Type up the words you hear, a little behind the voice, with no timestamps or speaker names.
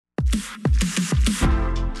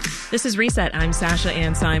This is Reset. I'm Sasha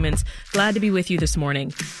Ann Simons. Glad to be with you this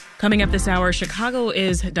morning. Coming up this hour, Chicago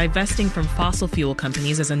is divesting from fossil fuel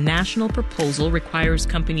companies as a national proposal requires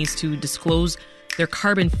companies to disclose their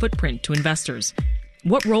carbon footprint to investors.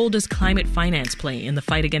 What role does climate finance play in the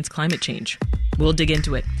fight against climate change? We'll dig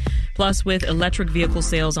into it. Plus, with electric vehicle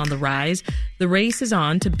sales on the rise, the race is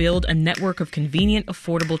on to build a network of convenient,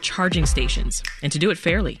 affordable charging stations, and to do it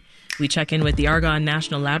fairly. We check in with the Argonne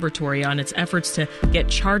National Laboratory on its efforts to get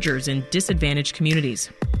chargers in disadvantaged communities.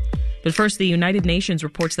 But first, the United Nations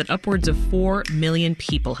reports that upwards of 4 million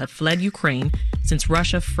people have fled Ukraine since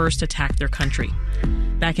Russia first attacked their country.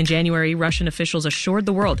 Back in January, Russian officials assured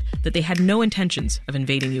the world that they had no intentions of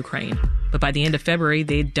invading Ukraine. But by the end of February,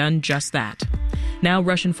 they'd done just that. Now,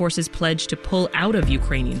 Russian forces pledged to pull out of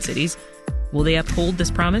Ukrainian cities. Will they uphold this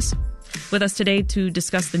promise? With us today to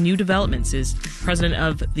discuss the new developments is President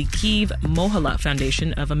of the Kyiv-Mohyla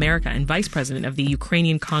Foundation of America and Vice President of the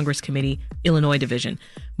Ukrainian Congress Committee, Illinois Division,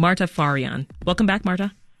 Marta Faryan. Welcome back,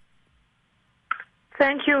 Marta.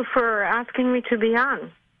 Thank you for asking me to be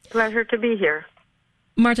on. Pleasure to be here.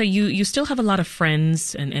 Marta, you still have a lot of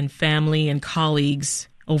friends and family and colleagues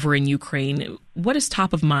over in Ukraine. What is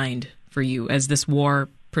top of mind for you as this war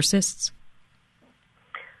persists?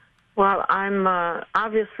 Well, I'm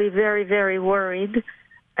obviously very, very worried,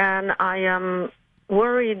 and I am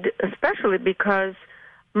worried especially because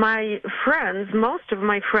my friends, most of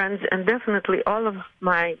my friends, and definitely all of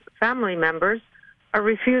my family members are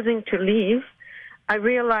refusing to leave. I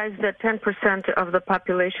realize that 10% of the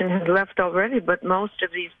population has left already, but most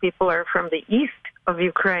of these people are from the east of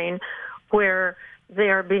Ukraine, where they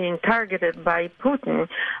are being targeted by Putin.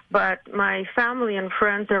 But my family and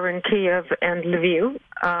friends are in Kyiv and Lviv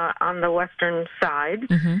on the western side,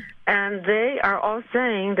 and they are all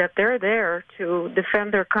saying that they're there to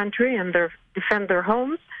defend their country and defend their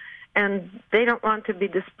homes, and they don't want to be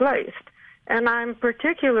displaced. And I'm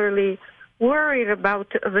particularly worried about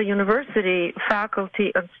the university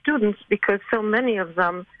faculty and students because so many of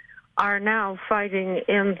them are now fighting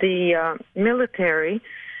in the military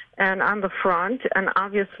and on the front, and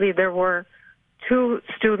obviously there were 2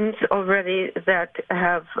 students already that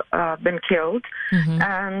have been killed,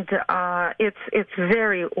 and it's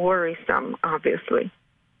very worrisome, obviously.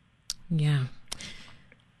 Yeah.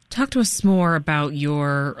 Talk to us more about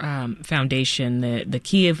your foundation, the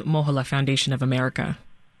Kyiv-Mohyla Foundation of America.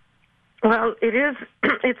 Well,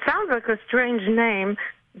 it sounds like a strange name,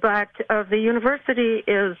 but the university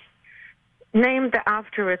is named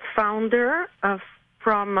after its founder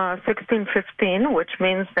from 1615, which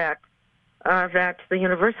means that the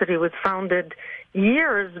university was founded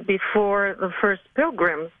years before the first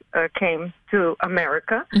pilgrims came to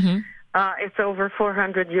America. It's over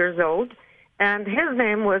 400 years old, and his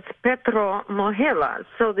name was Petro Mohyla.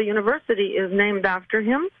 So the university is named after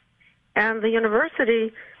him, and the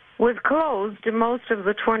university was closed most of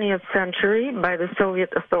the 20th century by the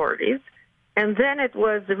Soviet authorities. And then it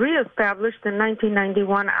was reestablished in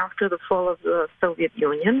 1991 after the fall of the Soviet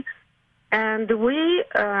Union. And we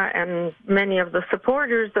and many of the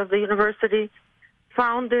supporters of the university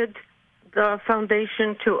founded the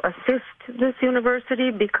foundation to assist this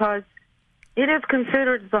university because it is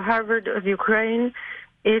considered the Harvard of Ukraine.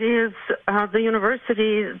 It is the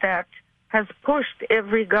university that has pushed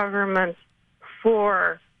every government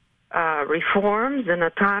for reforms and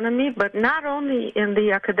autonomy, but not only in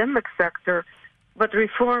the academic sector, but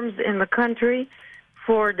reforms in the country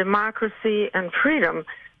for democracy and freedom.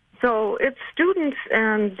 So its students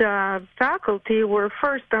and faculty were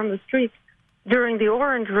first on the streets during the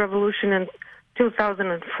Orange Revolution in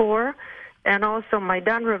 2004 and also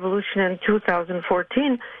Maidan Revolution in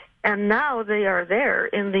 2014, and now they are there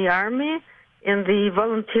in the army, in the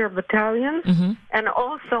volunteer battalions, and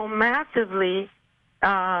also massively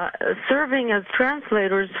serving as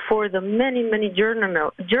translators for the many, many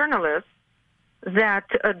journalists that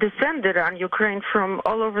descended on Ukraine from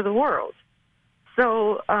all over the world.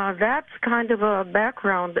 So that's kind of a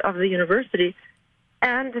background of the university.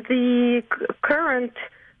 And the current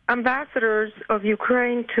ambassadors of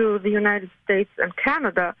Ukraine to the United States and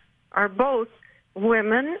Canada are both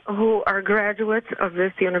women who are graduates of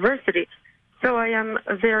this university. So I am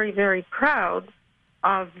very, very proud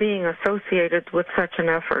of being associated with such an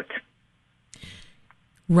effort.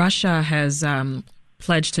 Russia has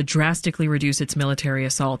pledged to drastically reduce its military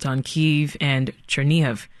assault on Kyiv and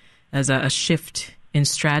Chernihiv as a shift in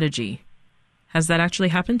strategy. Has that actually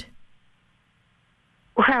happened?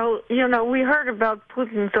 Well, we heard about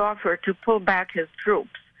Putin's offer to pull back his troops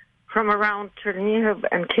from around Chernihiv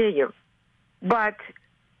and Kyiv. But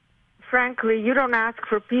frankly, you don't ask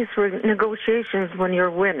for peace negotiations when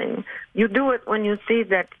you're winning. You do it when you see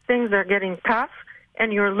that things are getting tough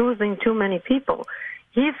and you're losing too many people.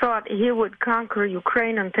 He thought he would conquer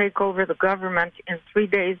Ukraine and take over the government in 3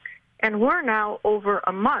 days, and we're now over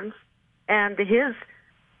a month, and his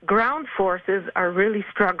ground forces are really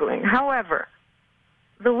struggling. However,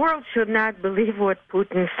 the world should not believe what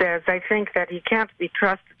Putin says. I think that he can't be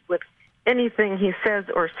trusted with anything he says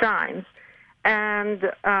or signs, and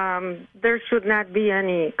there should not be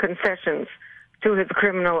any concessions to his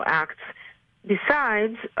criminal acts.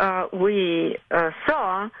 Besides, we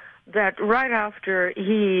saw that right after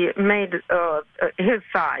he made his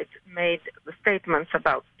side made the statements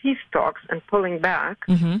about peace talks and pulling back,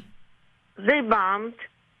 they bombed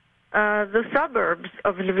the suburbs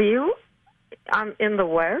of Lviv in the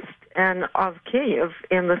west and of Kyiv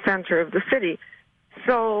in the center of the city.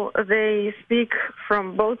 So they speak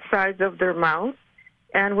from both sides of their mouth,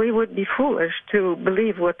 and we would be foolish to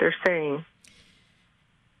believe what they're saying.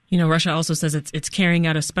 You know, Russia also says it's carrying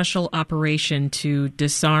out a special operation to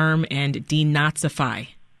disarm and denazify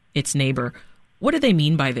its neighbor. What do they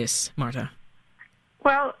mean by this, Marta?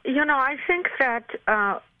 Well, you know, I think that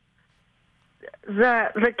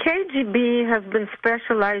the KGB has been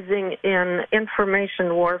specializing in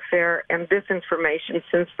information warfare and disinformation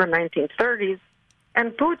since the 1930s.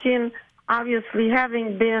 And Putin, obviously,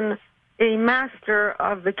 having been a master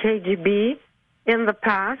of the KGB in the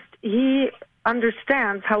past, he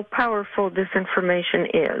understands how powerful disinformation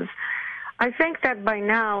is. I think that by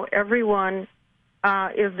now everyone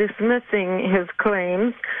is dismissing his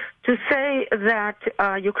claims to say that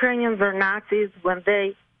Ukrainians are Nazis when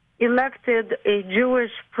they elected a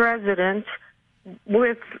Jewish president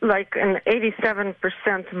with like an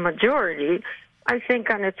 87% majority. I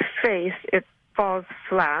think on its face it falls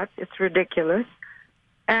flat. It's ridiculous.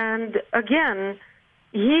 And again,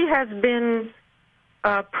 he has been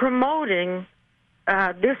promoting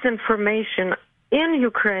disinformation in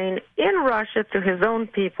Ukraine, in Russia, to his own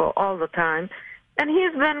people all the time. And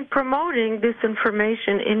he's been promoting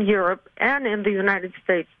disinformation in Europe and in the United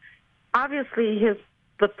States. Obviously,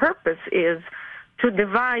 the purpose is to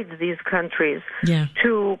divide these countries,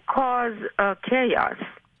 to cause chaos.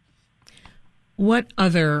 What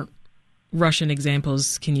other Russian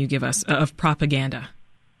examples can you give us of propaganda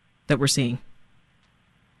that we're seeing?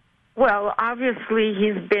 Well, obviously,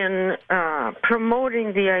 he's been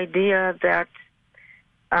promoting the idea that,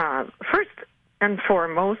 first and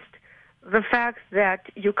foremost, the fact that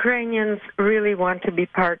Ukrainians really want to be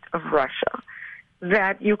part of Russia,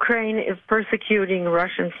 that Ukraine is persecuting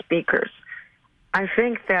Russian speakers. I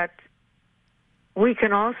think that we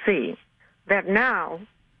can all see that now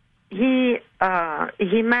he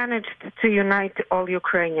managed to unite all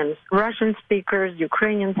Ukrainians, Russian speakers,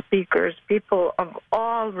 Ukrainian speakers, people of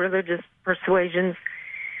all religious persuasions.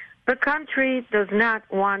 The country does not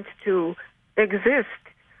want to exist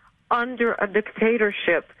under a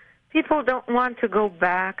dictatorship. People don't want to go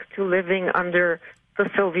back to living under the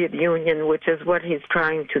Soviet Union, which is what he's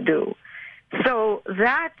trying to do. So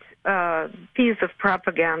that piece of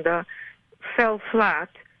propaganda fell flat,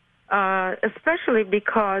 especially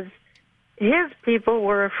because his people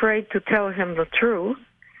were afraid to tell him the truth,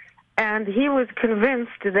 and he was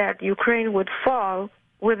convinced that Ukraine would fall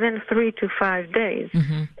within 3 to 5 days.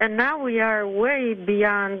 And now we are way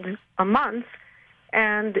beyond a month,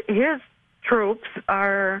 and his troops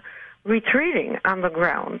are retreating on the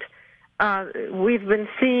ground. We've been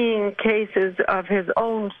seeing cases of his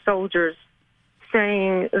own soldiers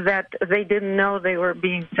saying that they didn't know they were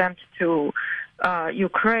being sent to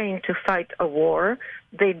Ukraine to fight a war.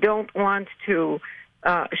 They don't want to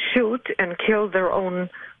shoot and kill their own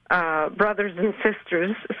brothers and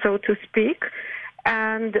sisters, so to speak.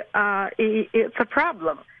 And it's a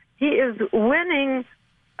problem. He is winning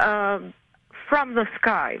from the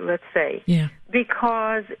sky, let's say,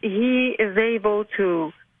 because he is able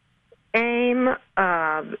to aim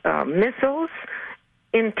missiles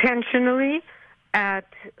intentionally at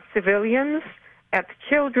civilians, at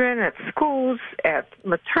children, at schools, at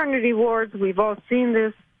maternity wards. We've all seen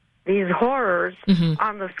these horrors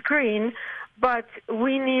on the screen. But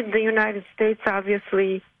we need the United States,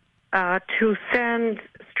 obviously, to send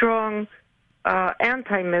strong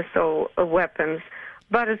anti-missile weapons.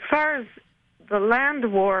 But as far as the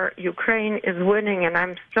land war, Ukraine is winning, and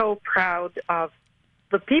I'm so proud of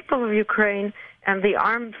the people of Ukraine and the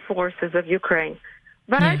armed forces of Ukraine.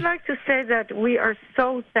 But I'd like to say that we are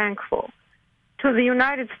so thankful to the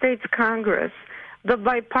United States Congress, the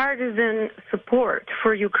bipartisan support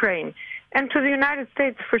for Ukraine, and to the United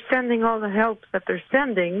States for sending all the help that they're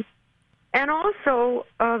sending, and also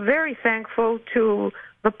very thankful to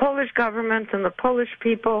the Polish government and the Polish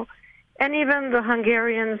people, and even the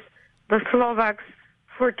Hungarians, the Slovaks,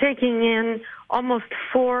 for taking in almost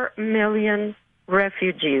 4 million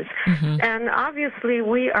refugees. And obviously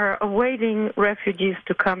we are awaiting refugees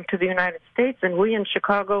to come to the United States, and we in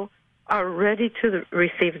Chicago are ready to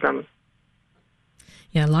receive them.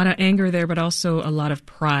 Yeah, a lot of anger there, but also a lot of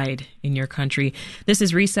pride in your country. This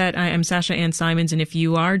is Reset. I am Sasha Ann Simons, and if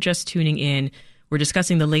you are just tuning in, we're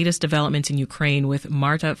discussing the latest developments in Ukraine with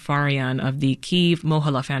Marta Farian of the Kyiv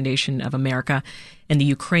Mohyla Foundation of America and the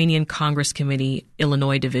Ukrainian Congress Committee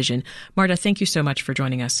Illinois Division. Marta, thank you so much for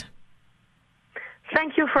joining us.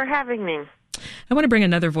 Thank you for having me. I want to bring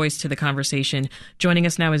another voice to the conversation. Joining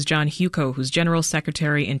us now is John Huco, who's General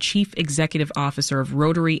Secretary and Chief Executive Officer of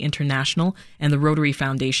Rotary International and the Rotary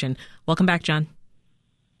Foundation. Welcome back, John.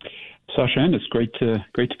 Sasha Ann, it's great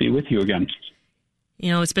to be with you again.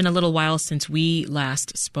 You know, it's been a little while since we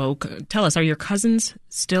last spoke. Tell us, are your cousins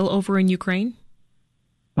still over in Ukraine?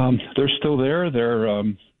 They're still there.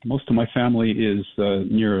 Most of my family is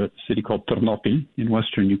near a city called Ternopil in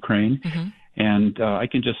western Ukraine. And I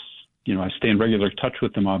can just, I stay in regular touch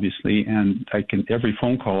with them, obviously, and every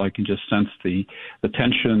phone call, I can just sense the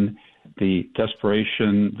tension, the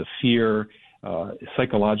desperation, the fear.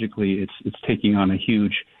 Psychologically, it's taking on a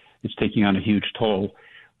huge toll.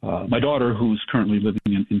 My daughter, who's currently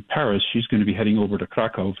living in Paris, she's going to be heading over to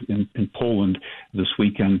Krakow in Poland this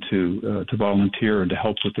weekend to volunteer and to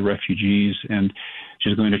help with the refugees. And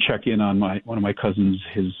she's going to check in on one of my cousins,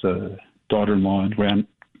 his daughter-in-law and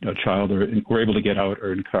grandchild were able to get out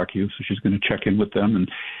or in Krakow, so she's going to check in with them,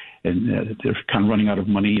 and they're kind of running out of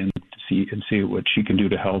money and see what she can do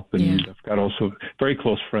to help. And I've got also a very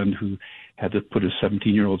close friend who had to put his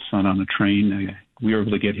 17-year-old son on a train. We were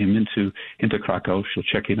able to get him into Krakow. She'll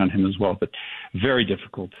check in on him as well, but very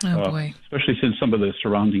difficult. Oh, boy. Especially since some of the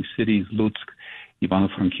surrounding cities, Lutsk,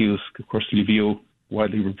 Ivano-Frankivsk, of course, Lviv,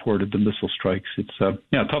 widely reported the missile strikes. It's a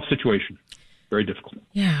tough situation. Very difficult.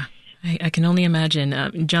 Yeah. I can only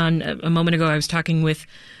imagine. John, a moment ago, I was talking with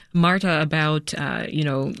Marta about,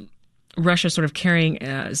 Russia sort of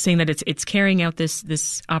saying that it's carrying out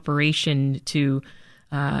this operation to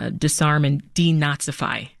disarm and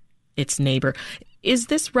denazify its neighbor. Is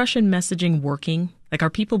this Russian messaging working? Like, are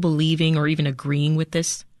people believing or even agreeing with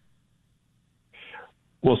this?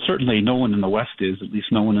 Well, certainly no one in the West is, at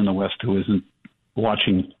least no one in the West who isn't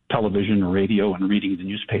watching television or radio and reading the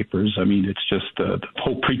newspapers. I mean, it's just the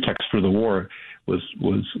whole pretext for the war was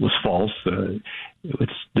false.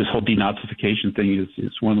 This whole denazification thing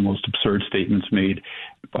is one of the most absurd statements made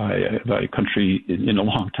by a country in a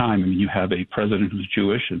long time. I mean, you have a president who's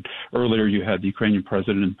Jewish, and earlier you had the Ukrainian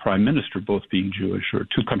president and prime minister both being Jewish, or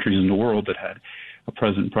two countries in the world that had a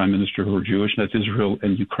president and prime minister who are Jewish, and that's Israel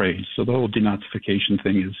and Ukraine. So the whole denazification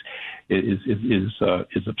thing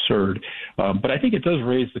is absurd. But I think it does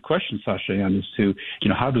raise the question, Sasha, as to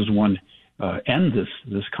how does one end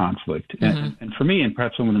this conflict? And for me, and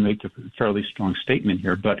perhaps I'm going to make a fairly strong statement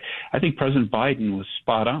here, but I think President Biden was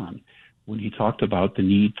spot on when he talked about the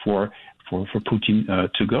need for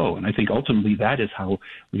Putin to go. And I think ultimately that is how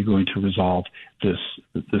we're going to resolve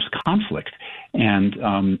this conflict. And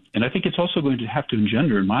I think it's also going to have to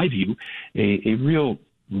engender, in my view, a real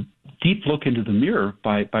deep look into the mirror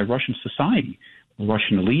by Russian society,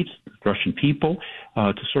 Russian elites, Russian people,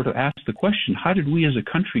 to sort of ask the question, how did we as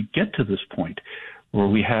a country get to this point where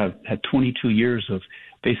we have had 22 years of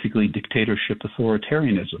basically dictatorship,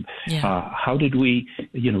 authoritarianism? How did we,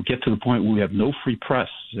 get to the point where we have no free press,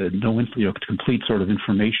 no, complete sort of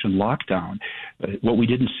information lockdown? What we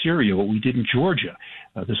did in Syria, what we did in Georgia,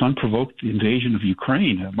 this unprovoked invasion of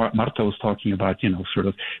Ukraine. Marta was talking about, sort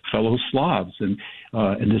of fellow Slavs, and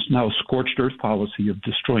this now scorched earth policy of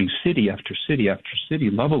destroying city after city after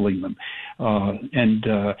city, leveling them, and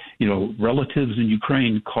relatives in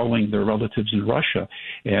Ukraine calling their relatives in Russia,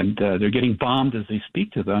 and they're getting bombed as they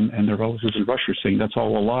speak to them, and their relatives in Russia are saying that's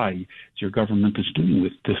all a lie. Your government is doing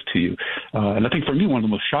with this to you. And I think for me, one of the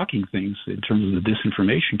most shocking things in terms of the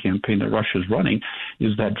disinformation campaign that Russia is running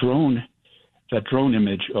is that drone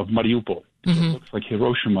image of Mariupol. So it looks like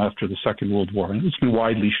Hiroshima after the Second World War. And it's been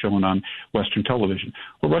widely shown on Western television.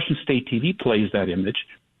 Well, Russian state TV plays that image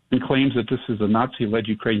and claims that this is a Nazi-led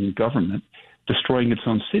Ukrainian government destroying its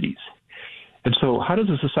own cities. And so how does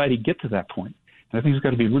a society get to that point? And I think there's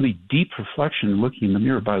got to be really deep reflection and looking in the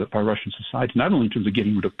mirror by Russian society, not only in terms of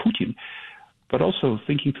getting rid of Putin, but also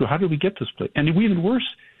thinking through how do we get this place? And even worse,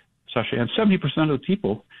 Sasha, and 70% of the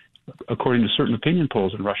people, according to certain opinion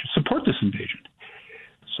polls in Russia, support this invasion.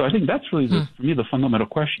 So I think that's really, for me, the fundamental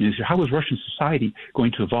question is how is Russian society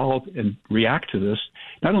going to evolve and react to this,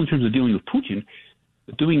 not only in terms of dealing with Putin,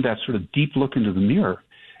 but doing that sort of deep look into the mirror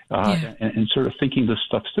and sort of thinking this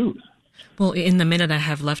stuff through. Well, in the minute I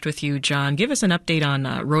have left with you, John, give us an update on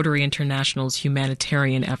Rotary International's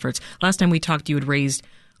humanitarian efforts. Last time we talked, you had raised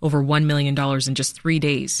over $1 million in just 3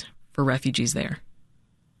 days for refugees there.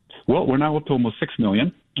 Well, we're now up to almost $6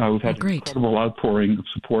 million. We've had an incredible outpouring of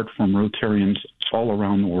support from Rotarians all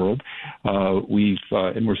around the world.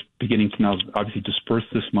 And we're beginning to now obviously disperse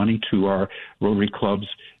this money to our Rotary clubs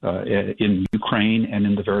in Ukraine and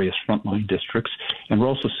in the various frontline districts. And we're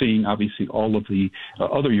also seeing obviously all of the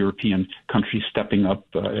other European countries stepping up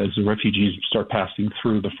as the refugees start passing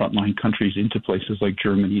through the frontline countries into places like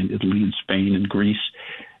Germany and Italy and Spain and Greece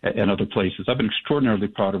and other places. I've been extraordinarily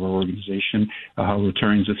proud of our organization, how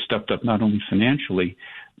Rotarians have stepped up not only financially,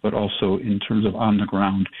 but also in terms of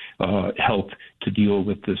on-the-ground help to deal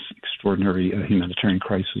with this extraordinary humanitarian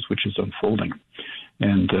crisis which is unfolding.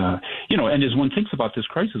 And, and as one thinks about this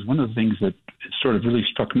crisis, one of the things that sort of really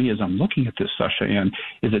struck me as I'm looking at this, Sasha Ann,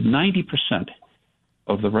 is that 90%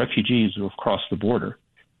 of the refugees who have crossed the border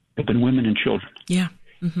have been women and children. Yeah.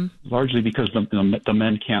 Mm-hmm. Largely because the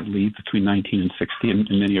men can't leave between 19 and 60, and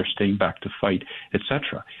many are staying back to fight,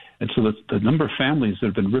 etc. And so the number of families that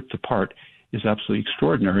have been ripped apart is absolutely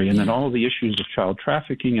extraordinary. And then all of the issues of child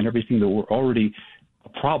trafficking and everything that were already a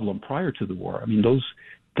problem prior to the war, I mean, those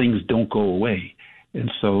things don't go away.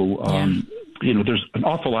 And so, there's an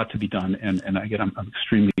awful lot to be done. And again, I'm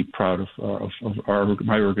extremely proud of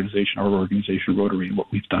my organization, our organization, Rotary, and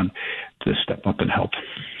what we've done to step up and help.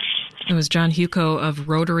 It was John Huco of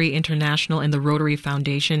Rotary International and the Rotary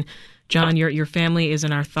Foundation. John, your family is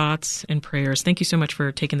in our thoughts and prayers. Thank you so much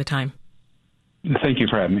for taking the time. Thank you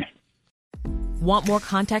for having me. Want more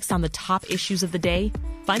context on the top issues of the day?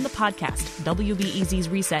 Find the podcast, WBEZ's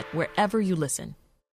Reset, wherever you listen.